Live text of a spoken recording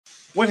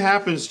What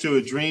happens to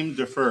a dream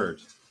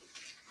deferred?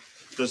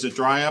 Does it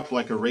dry up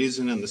like a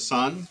raisin in the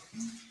sun,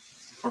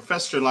 or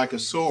fester like a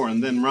sore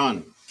and then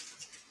run?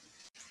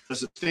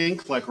 Does it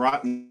stink like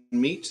rotten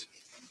meat,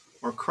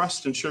 or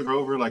crust and sugar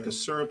over like a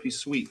syrupy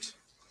sweet?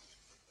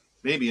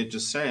 Maybe it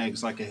just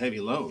sags like a heavy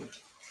load,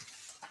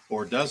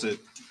 or does it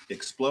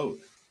explode?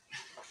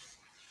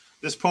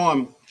 This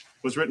poem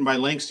was written by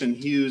Langston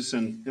Hughes,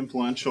 an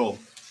influential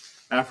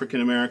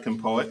African American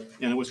poet,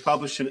 and it was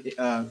published in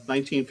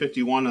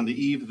 1951 on the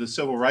eve of the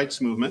Civil Rights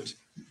Movement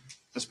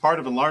as part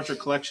of a larger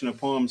collection of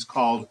poems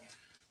called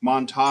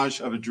Montage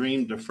of a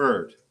Dream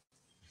Deferred.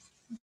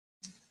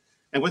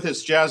 And with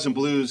its jazz and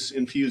blues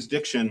infused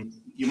diction,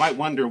 you might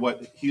wonder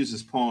what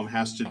Hughes's poem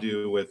has to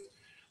do with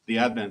the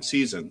Advent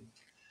season.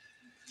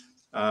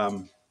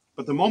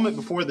 But the moment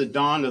before the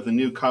dawn of the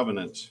new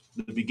covenant,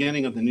 the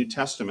beginning of the New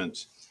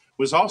Testament,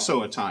 was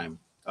also a time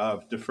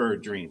of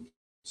deferred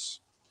dreams,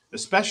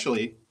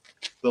 especially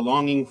the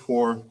longing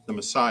for the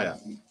Messiah.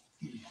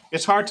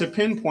 It's hard to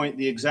pinpoint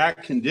the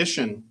exact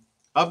condition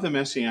of the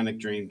messianic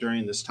dream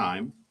during this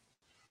time.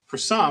 For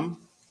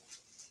some,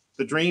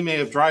 the dream may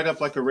have dried up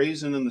like a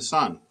raisin in the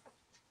sun.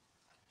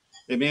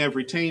 It may have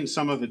retained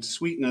some of its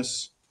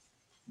sweetness,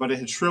 but it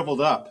had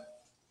shriveled up,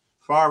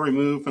 far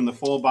removed from the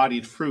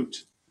full-bodied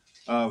fruit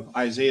of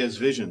Isaiah's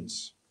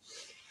visions.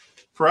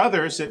 For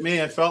others, it may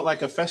have felt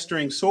like a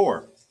festering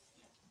sore,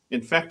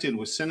 infected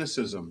with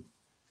cynicism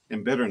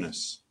and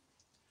bitterness.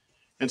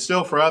 And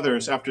still for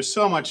others, after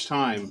so much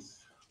time,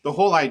 the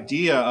whole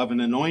idea of an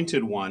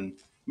anointed one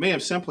may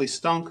have simply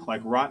stunk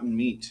like rotten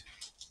meat,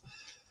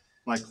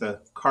 like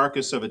the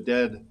carcass of a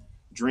dead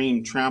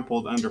dream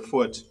trampled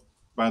underfoot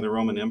by the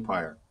Roman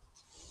Empire.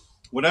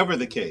 Whatever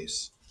the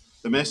case,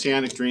 the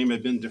messianic dream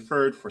had been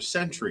deferred for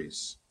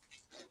centuries,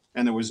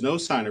 and there was no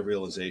sign of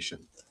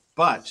realization.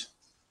 But,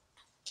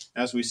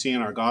 as we see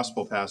in our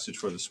gospel passage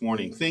for this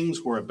morning,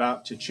 things were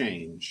about to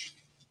change.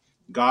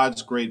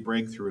 God's great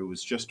breakthrough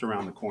was just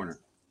around the corner.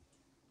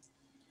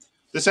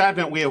 This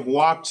Advent, we have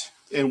walked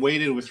and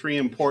waited with three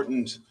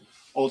important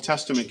Old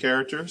Testament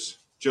characters,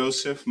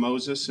 Joseph,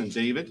 Moses, and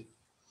David.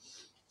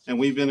 And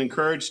we've been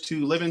encouraged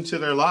to live into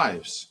their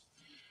lives,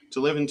 to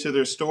live into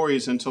their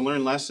stories, and to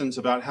learn lessons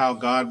about how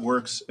God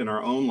works in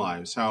our own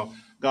lives, how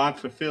God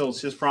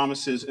fulfills his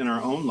promises in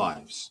our own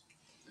lives.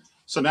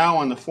 So now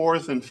on the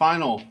fourth and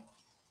final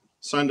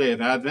Sunday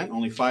of Advent,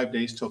 only 5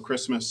 days till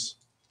Christmas,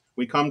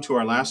 we come to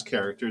our last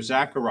character,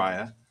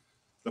 Zechariah,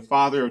 the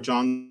father of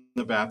John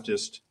the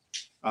Baptist,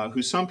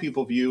 who some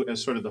people view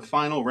as sort of the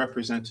final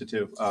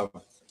representative of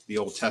the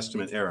Old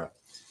Testament era.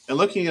 And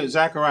looking at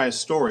Zechariah's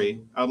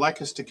story, I'd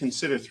like us to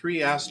consider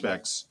three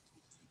aspects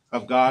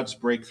of God's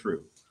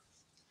breakthrough.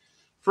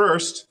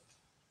 First,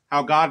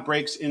 how God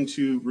breaks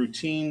into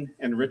routine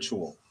and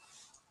ritual.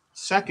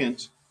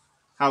 Second,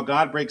 how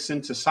God breaks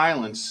into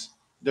silence,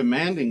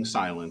 demanding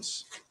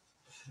silence.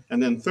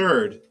 And then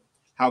third,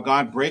 how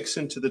God breaks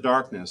into the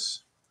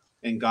darkness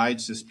and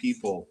guides his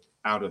people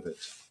out of it.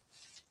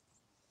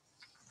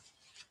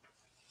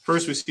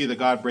 First, we see that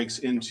God breaks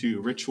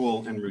into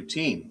ritual and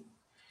routine.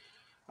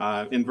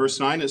 In verse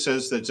 9, it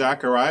says that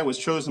Zechariah was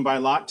chosen by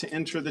Lot to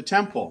enter the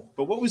temple.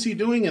 But what was he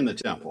doing in the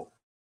temple?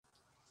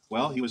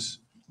 Well, he was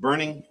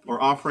burning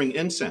or offering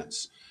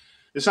incense.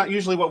 It's not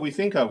usually what we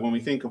think of when we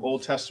think of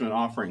Old Testament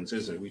offerings,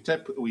 is it?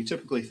 We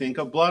typically think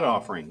of blood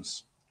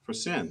offerings for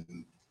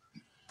sin.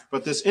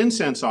 But this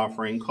incense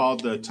offering,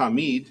 called the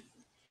Tamid,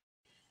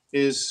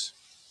 is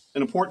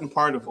an important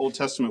part of Old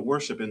Testament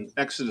worship. In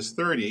Exodus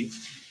 30,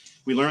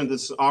 we learned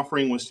this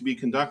offering was to be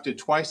conducted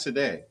twice a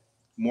day,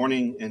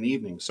 morning and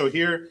evening. So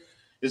here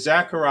is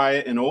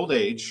Zechariah in old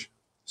age,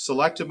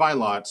 selected by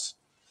lots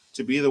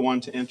to be the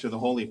one to enter the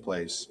holy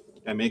place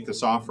and make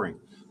this offering.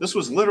 This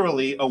was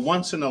literally a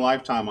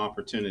once-in-a-lifetime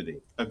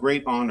opportunity, a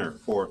great honor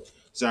for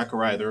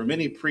Zechariah. There were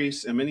many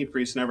priests, and many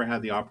priests never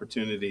had the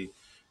opportunity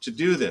to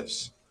do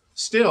this.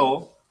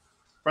 Still,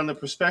 from the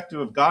perspective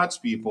of God's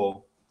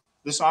people,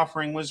 this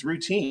offering was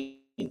routine.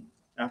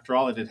 After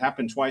all, it had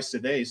happened twice a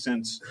day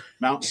since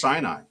Mount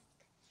Sinai.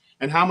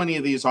 And how many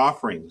of these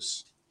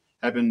offerings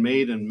have been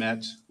made and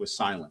met with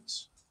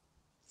silence?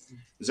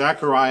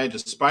 Zechariah,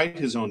 despite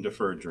his own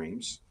deferred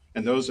dreams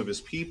and those of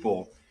his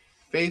people,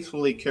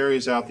 faithfully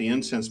carries out the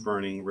incense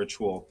burning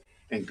ritual,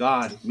 and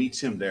God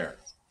meets him there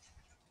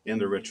in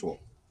the ritual.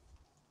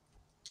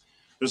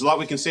 There's a lot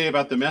we can say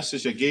about the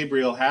message that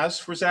Gabriel has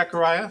for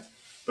Zechariah,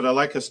 but I'd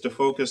like us to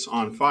focus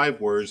on 5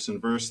 words in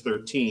verse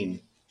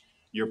 13.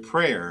 Your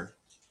prayer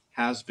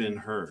has been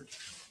heard.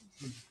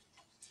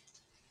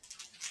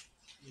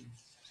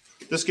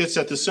 This gets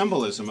at the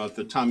symbolism of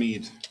the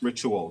Tamid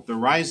ritual. The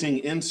rising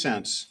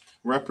incense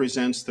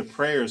represents the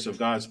prayers of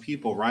God's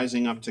people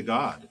rising up to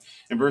God.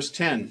 In verse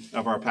 10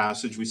 of our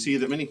passage, we see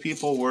that many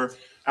people were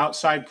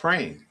outside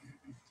praying.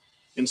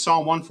 In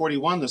Psalm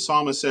 141, the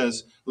psalmist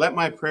says, "Let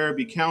my prayer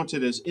be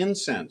counted as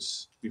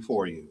incense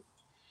before you."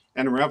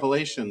 And in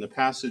Revelation, the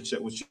passage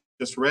that was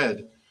just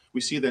read,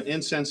 we see that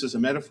incense is a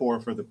metaphor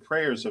for the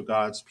prayers of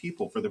God's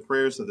people, for the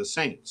prayers of the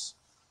saints.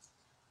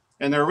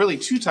 And there are really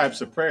 2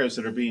 types of prayers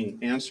that are being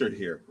answered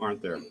here,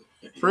 aren't there?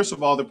 First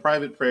of all, the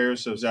private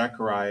prayers of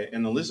Zechariah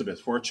and Elizabeth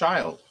for a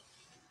child,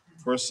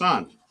 for a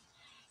son,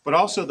 but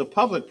also the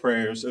public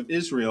prayers of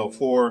Israel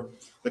for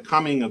the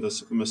coming of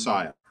the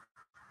Messiah.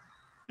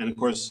 And of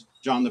course,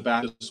 John the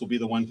Baptist will be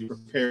the one who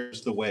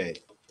prepares the way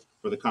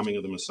for the coming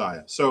of the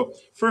Messiah. So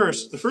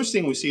the first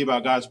thing we see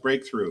about God's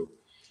breakthrough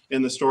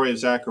in the story of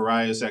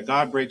Zechariah is that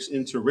God breaks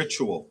into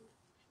ritual,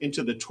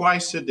 into the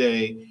twice a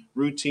day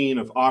routine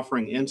of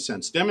offering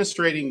incense,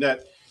 demonstrating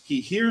that he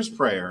hears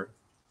prayer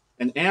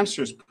and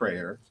answers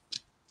prayer,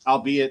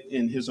 albeit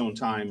in his own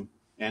time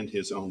and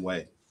his own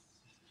way.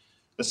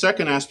 The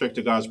second aspect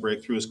of God's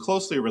breakthrough is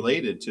closely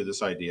related to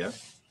this idea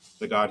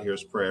that God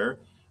hears prayer,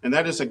 and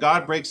that is that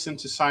God breaks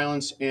into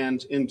silence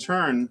and in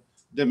turn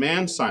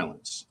demands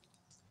silence.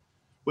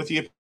 With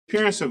the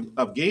appearance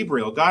of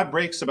Gabriel, God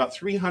breaks about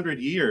 300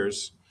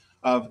 years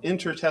of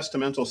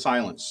intertestamental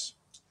silence.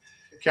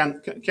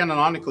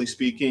 Canonically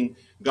speaking,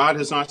 God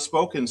has not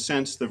spoken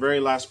since the very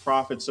last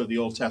prophets of the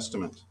Old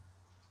Testament.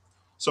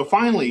 So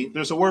finally,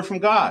 there's a word from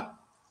God.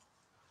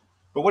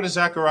 But what is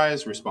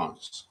Zechariah's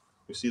response?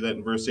 We see that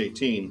in verse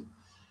 18.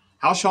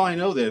 How shall I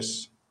know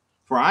this?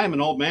 For I am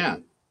an old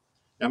man,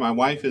 and my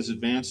wife is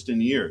advanced in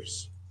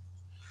years.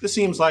 This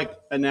seems like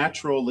a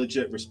natural,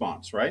 legit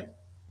response, right?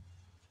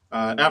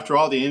 After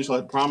all, the angel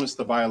had promised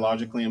the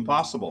biologically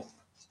impossible.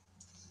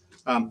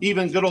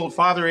 Even good old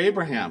Father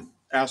Abraham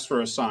asked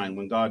for a sign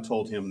when God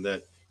told him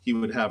that he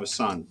would have a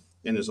son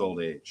in his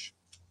old age.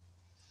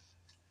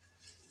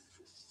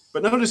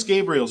 But notice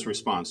Gabriel's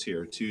response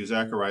here to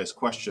Zechariah's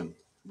question,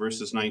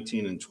 verses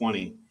 19 and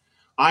 20.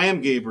 I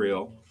am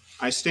Gabriel.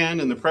 I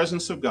stand in the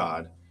presence of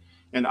God,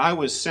 and I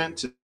was sent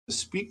to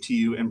speak to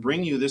you and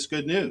bring you this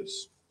good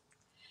news.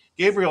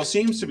 Gabriel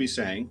seems to be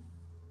saying,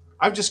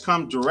 I've just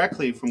come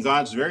directly from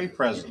God's very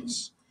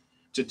presence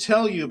to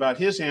tell you about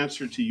his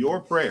answer to your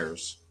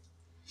prayers.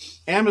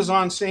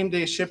 Amazon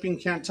same-day shipping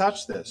can't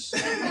touch this.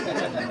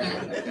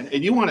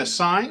 And you want a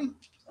sign?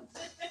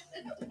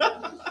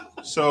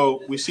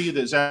 So we see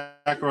that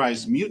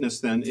Zechariah's muteness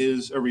then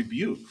is a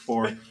rebuke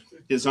for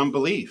his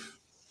unbelief.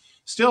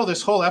 Still,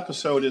 this whole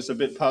episode is a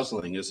bit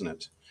puzzling, isn't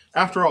it?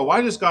 After all,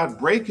 why does God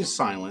break his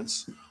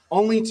silence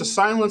only to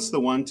silence the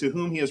one to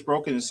whom he has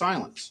broken his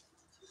silence?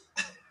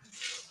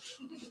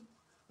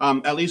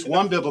 At least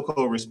one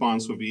biblical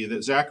response would be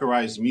that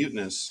Zechariah's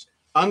muteness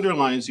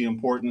underlines the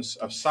importance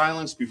of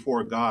silence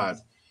before God,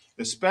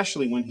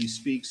 especially when he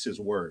speaks his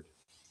word.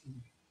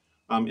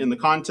 In the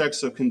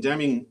context of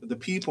condemning the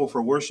people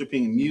for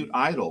worshiping mute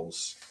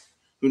idols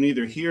who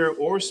neither hear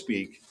or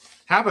speak,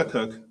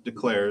 Habakkuk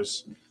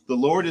declares, the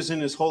Lord is in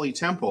his holy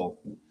temple.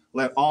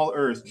 Let all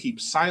earth keep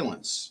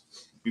silence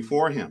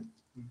before him.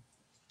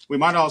 We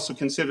might also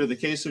consider the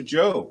case of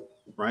Job,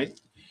 right?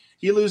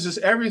 He loses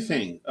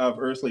everything of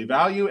earthly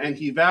value, and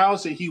he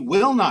vows that he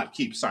will not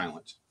keep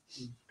silent.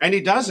 And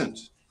he doesn't,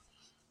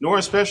 nor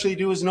especially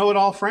do his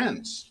know-it-all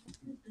friends.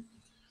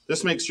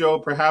 This makes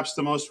Job perhaps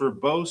the most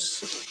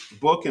verbose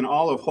book in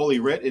all of Holy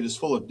Writ. It is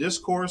full of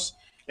discourse,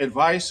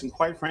 advice, and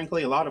quite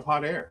frankly, a lot of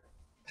hot air.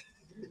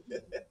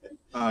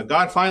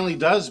 God finally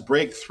does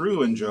break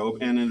through in Job,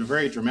 and in a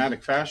very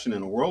dramatic fashion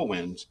in a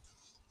whirlwind.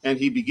 And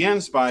he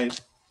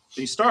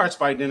starts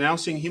by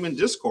denouncing human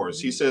discourse.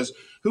 He says,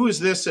 who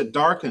is this that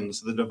darkens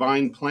the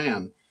divine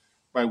plan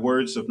by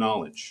words of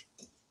knowledge?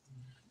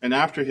 And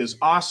after his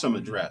awesome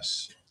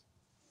address,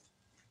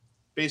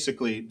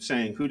 basically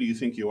saying, who do you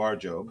think you are,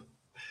 Job?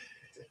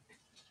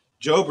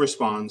 Job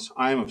responds,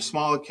 I am of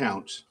small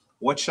account.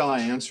 What shall I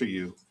answer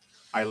you?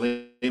 I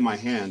lay my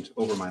hand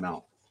over my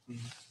mouth.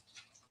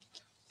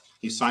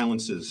 He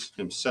silences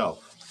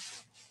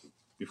himself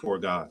before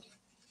God.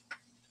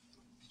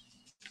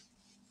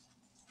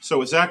 So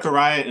with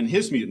Zechariah and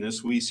his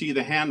muteness, we see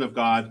the hand of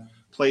God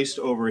placed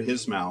over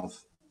his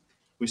mouth.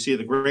 We see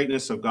the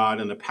greatness of God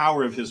and the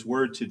power of his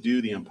word to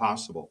do the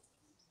impossible.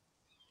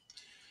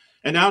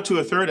 And now to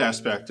a third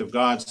aspect of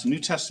God's New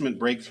Testament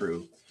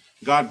breakthrough.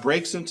 God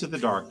breaks into the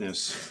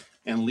darkness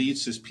and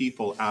leads his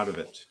people out of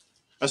it.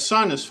 A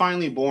son is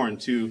finally born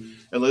to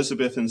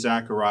Elizabeth and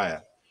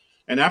Zechariah.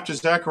 And after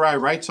Zechariah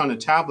writes on a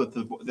tablet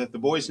that the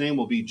boy's name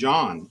will be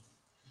John,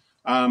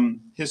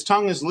 his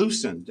tongue is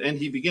loosened and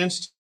he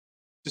begins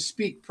to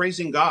speak,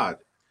 praising God.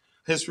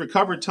 His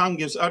recovered tongue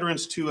gives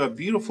utterance to a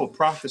beautiful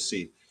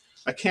prophecy,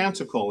 a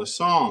canticle, a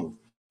song,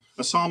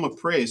 a psalm of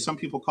praise. Some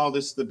people call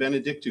this the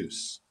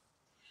Benedictus.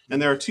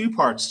 And there are two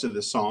parts to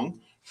this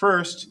song.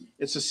 First,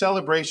 it's a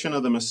celebration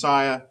of the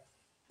Messiah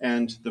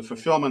and the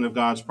fulfillment of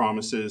God's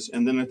promises.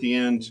 And then at the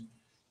end,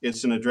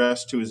 it's an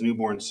address to his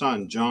newborn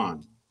son,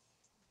 John.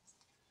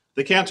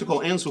 The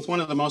canticle ends with one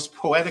of the most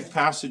poetic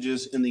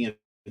passages in the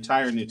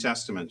entire New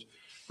Testament,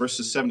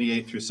 verses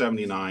 78 through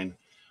 79.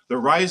 The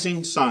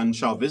rising sun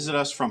shall visit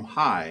us from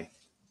high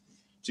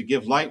to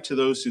give light to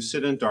those who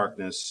sit in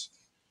darkness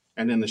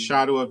and in the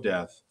shadow of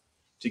death,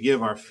 to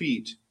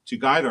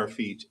guide our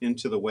feet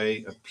into the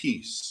way of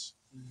peace.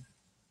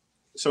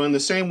 So in the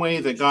same way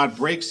that God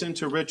breaks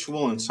into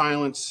ritual and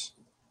silence,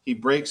 he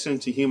breaks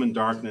into human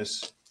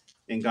darkness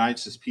and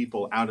guides his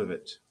people out of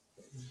it.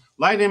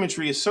 Light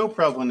imagery is so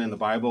prevalent in the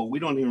Bible, we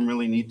don't even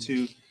really need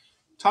to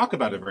talk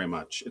about it very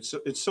much.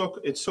 It's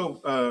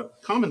so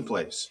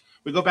commonplace.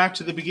 We go back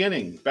to the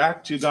beginning,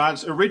 back to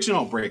God's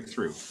original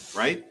breakthrough,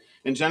 right?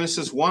 In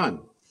Genesis 1,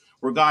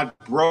 where God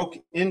broke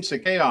into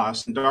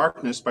chaos and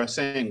darkness by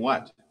saying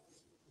what?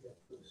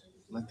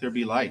 Let there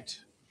be light.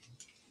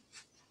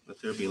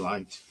 Let there be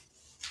light.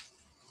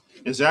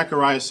 And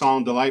Zechariah's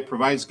Psalm Delight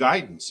provides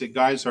guidance. It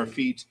guides our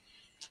feet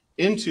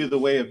into the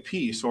way of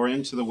peace or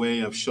into the way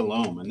of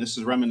shalom. And this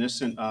is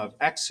reminiscent of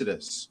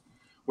Exodus,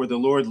 where the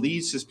Lord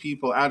leads his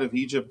people out of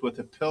Egypt with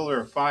a pillar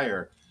of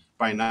fire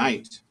by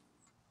night.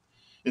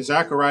 And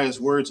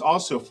Zechariah's words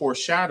also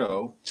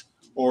foreshadow,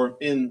 or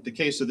in the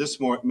case of this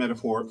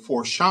metaphor,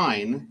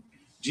 foreshine,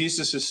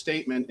 Jesus'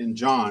 statement in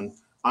John,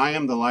 I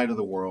am the light of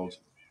the world.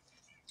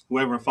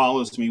 Whoever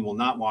follows me will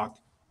not walk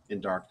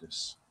in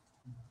darkness.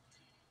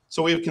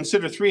 So we have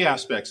considered three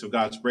aspects of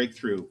God's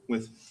breakthrough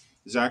with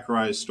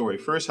Zechariah's story.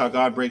 First, how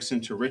God breaks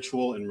into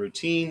ritual and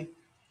routine,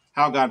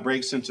 how God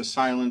breaks into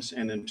silence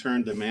and in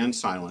turn demands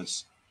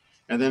silence,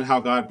 and then how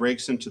God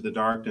breaks into the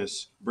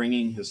darkness,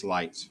 bringing his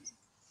light.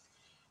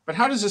 But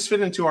how does this fit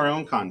into our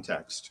own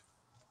context?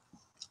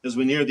 As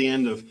we near the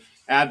end of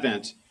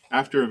Advent,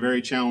 after a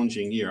very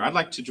challenging year, I'd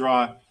like to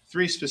draw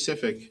three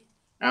specific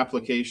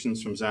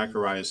applications from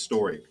Zechariah's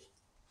story.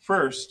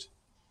 First,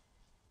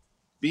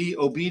 be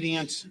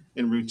obedient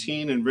in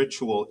routine and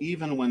ritual,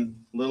 even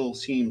when little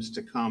seems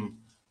to come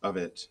of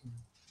it.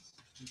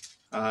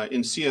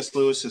 In C.S.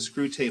 Lewis's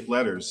Screwtape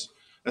Letters,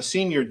 a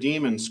senior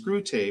demon,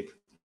 Screwtape,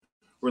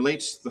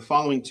 relates the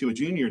following to a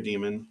junior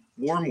demon,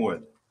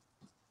 Wormwood.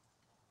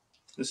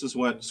 This is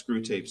what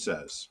Screwtape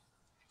says.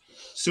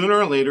 Sooner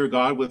or later,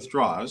 God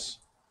withdraws,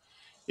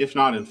 if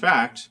not in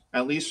fact,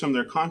 at least from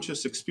their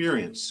conscious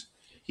experience.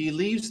 He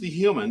leaves the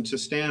human to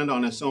stand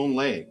on its own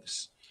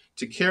legs,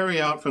 to carry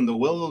out from the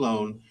will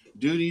alone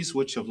duties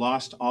which have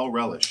lost all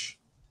relish.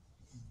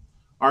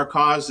 Our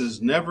cause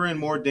is never in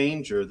more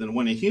danger than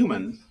when a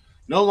human,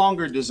 no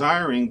longer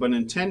desiring but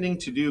intending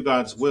to do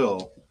God's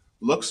will,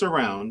 looks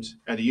around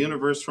at a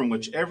universe from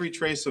which every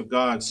trace of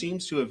God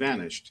seems to have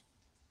vanished,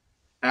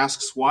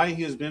 asks why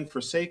he has been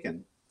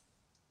forsaken,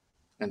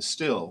 and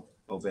still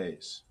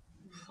obeys.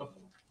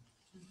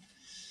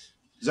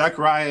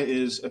 Zechariah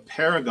is a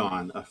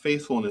paragon of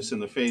faithfulness in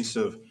the face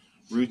of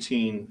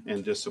routine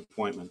and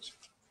disappointment.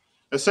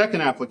 A second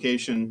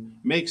application,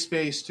 make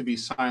space to be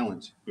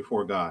silent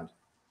before God.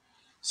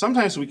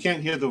 Sometimes we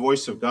can't hear the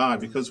voice of God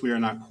because we are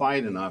not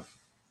quiet enough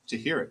to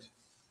hear it.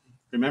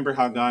 Remember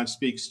how God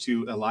speaks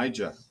to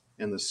Elijah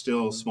in the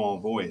still small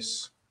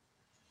voice.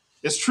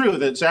 It's true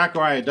that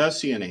Zechariah does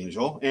see an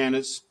angel, and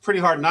it's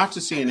pretty hard not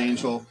to see an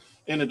angel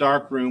in a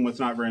dark room with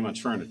not very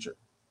much furniture.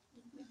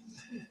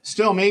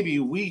 Still, maybe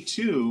we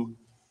too,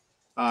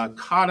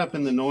 caught up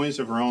in the noise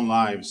of our own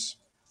lives,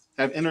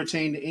 have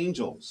entertained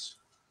angels,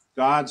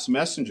 God's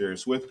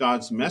messengers with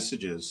God's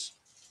messages,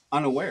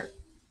 unaware.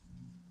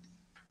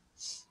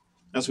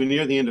 As we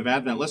near the end of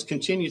Advent, let's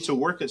continue to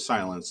work at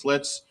silence.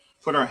 Let's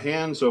put our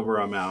hands over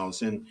our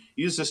mouths and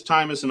use this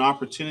time as an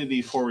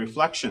opportunity for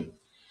reflection.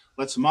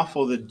 Let's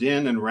muffle the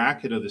din and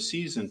racket of the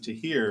season to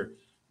hear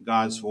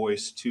God's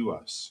voice to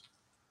us.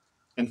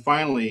 And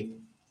finally,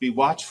 be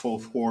watchful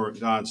for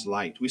God's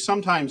light. We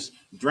sometimes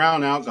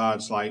drown out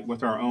God's light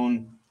with our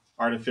own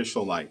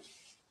artificial light.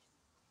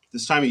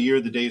 This time of year,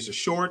 the days are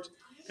short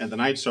and the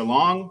nights are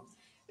long,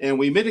 and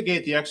we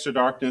mitigate the extra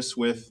darkness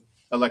with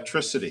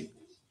electricity.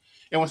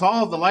 And with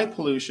all of the light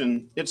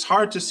pollution, it's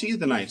hard to see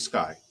the night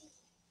sky.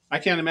 I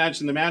can't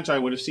imagine the Magi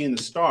would have seen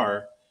the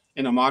star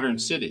in a modern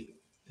city.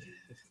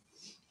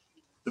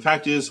 The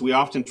fact is, we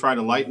often try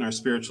to lighten our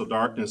spiritual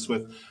darkness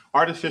with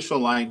artificial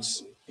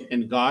lights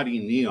and gaudy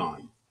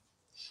neon.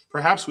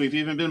 Perhaps we've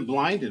even been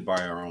blinded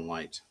by our own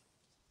light.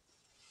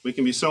 We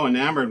can be so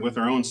enamored with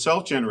our own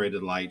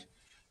self-generated light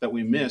that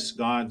we miss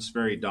God's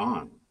very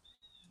dawn.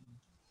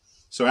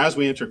 So as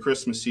we enter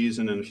Christmas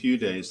season in a few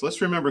days,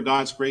 let's remember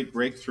God's great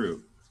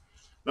breakthrough,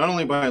 not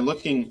only by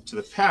looking to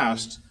the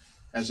past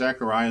as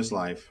Zechariah's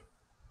life,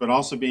 but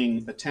also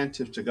being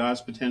attentive to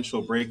God's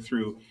potential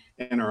breakthrough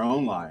in our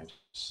own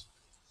lives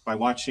by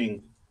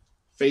watching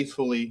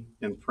faithfully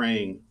and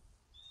praying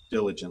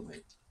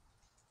diligently.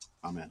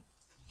 Amen.